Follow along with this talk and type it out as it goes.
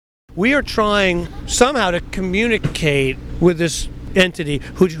We are trying somehow to communicate with this entity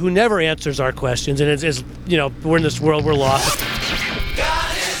who never answers our questions, and is we're in this world, we're lost.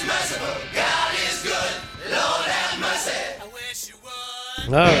 God is merciful, God is good, Lord have mercy. I wish you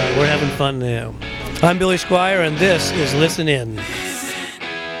would. All right, we're having fun now. I'm Billy Squire, and this is Listen In.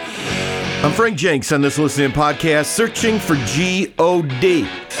 I'm Frank Jenks on this Listen In podcast, searching for G.O.D.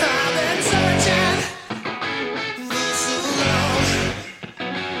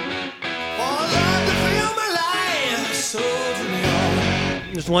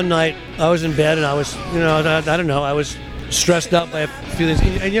 Just one night, I was in bed, and I was, I was stressed out by a few things.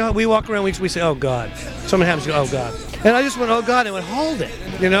 And we walk around, we say, oh, God. Something happens, we go, oh, God. And I just went, oh, God, and I went, hold it,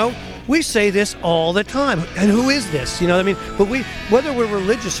 We say this all the time. And who is this? But whether we're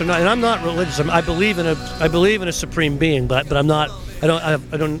religious or not, and I'm not religious. I believe in a supreme being, but I'm not. I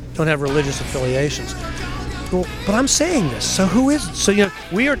don't have religious affiliations. Well, but I'm saying this. So who is it? So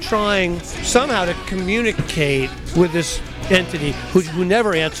we are trying somehow to communicate with this entity who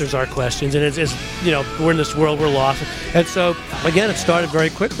never answers our questions, and we're in this world, we're lost. And so again, it started very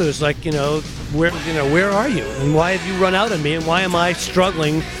quickly. It was like, where are you, and why have you run out on me, and why am I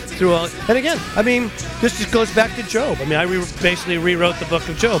struggling through all? And again, this just goes back to Job. I basically rewrote the book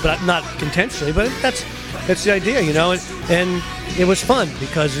of Job, but not intentionally. But that's the idea, and it was fun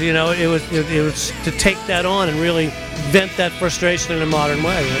because it was to take that on and really vent that frustration in a modern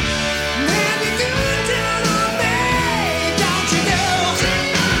way.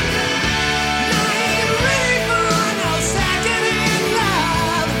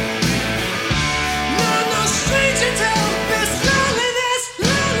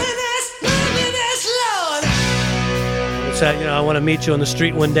 I want to meet you on the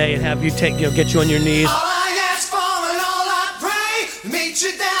street one day and have you get you on your knees. All I ask for and all I pray, meet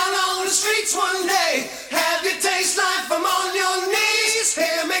you down on the streets one day, have you taste life from on your knees,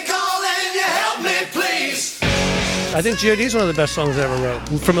 hear me call and you help me please. I think G.O.D. is one of the best songs I ever wrote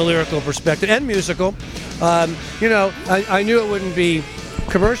from a lyrical perspective and musical. I knew it wouldn't be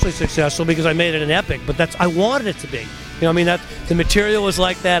commercially successful because I made it an epic, but I wanted it to be. That the material was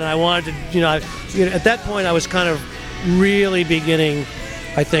like that, and I wanted to. At that point, I was kind of really beginning,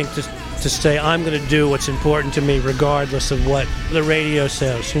 I think, to say I'm going to do what's important to me regardless of what the radio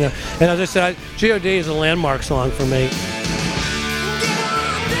says, And as I said, G.O.D. is a landmark song for me.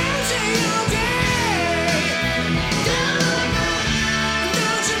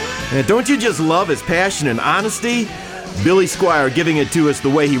 And don't you just love his passion and honesty? Billy Squire giving it to us the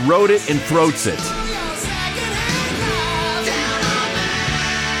way he wrote it and throats it.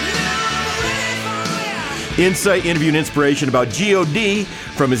 Insight, interview, and inspiration about G.O.D.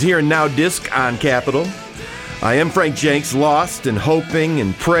 from his Here and Now disc on Capitol. I am Frank Jenks, lost and hoping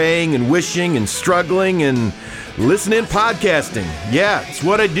and praying and wishing and struggling and listening podcasting. Yeah, it's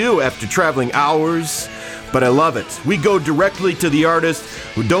what I do after traveling hours, but I love it. We go directly to the artists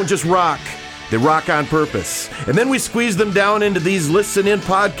who don't just rock, they rock on purpose. And then we squeeze them down into these listen-in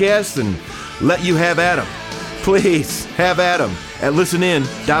podcasts and let you have at them. Please, have at them at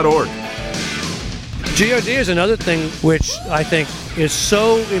listenin.org. G.O.D. is another thing which I think is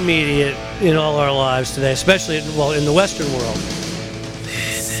so immediate in all our lives today, especially in the Western world.